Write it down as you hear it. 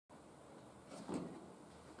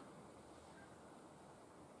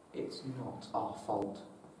It's not our fault.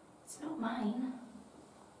 It's not mine.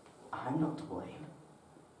 I'm not to blame.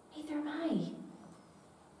 Neither am I.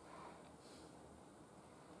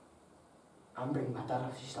 I'm bringing my dad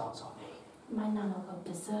if she starts on me. My nan will go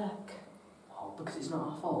berserk. Oh, because it's not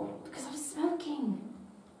our fault. Because I was smoking.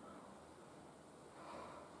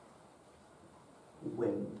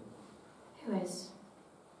 Wimp. Who is?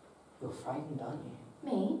 You're frightened, aren't you?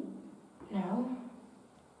 Me? No.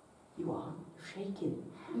 You are. You're shaking.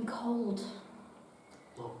 I'm cold.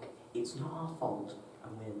 Look, it's not our fault,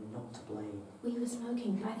 and we're not to blame. We were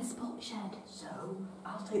smoking by the spot shed. So,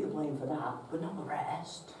 I'll take the blame for that, but not the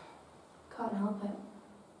rest. Can't help it.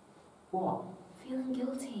 What? Feeling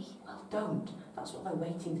guilty. Well, don't. That's what they're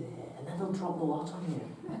waiting to hear, and then they'll drop the lot on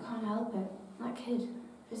you. I can't help it. That kid,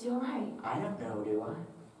 is he alright? I don't know, do I?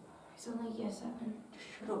 He's only year 7. Just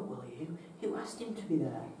shut up, will you? Who asked him to be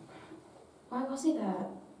there? Why was he there?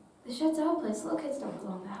 The shed's our place. Little kids don't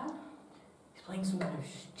belong there. He's playing some kind of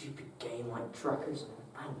stupid game like trackers.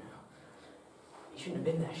 I don't know. He shouldn't have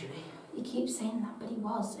been there, should he? You keep saying that, but he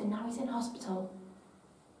was, and now he's in hospital.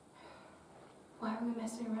 Why are we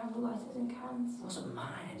messing around with lighters and cans? It wasn't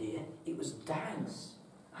my idea. It was Dan's.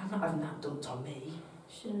 I'm not having that dumped on me.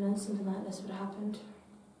 Should have known something like this would have happened.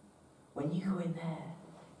 When you go in there,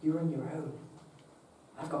 you're on your own.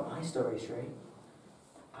 I've got my story straight.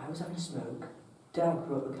 I was having a smoke. Dad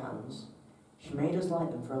brought the cans. She made us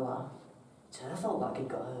light them for a laugh. It's her fault that kid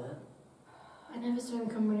got hurt. I never saw him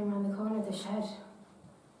come running around the corner of the shed.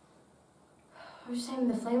 I was just aiming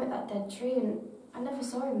the flame at that dead tree and I never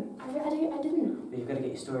saw him. I didn't. But you've got to get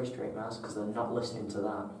your story straight, Maz, because they're not listening to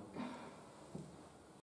that.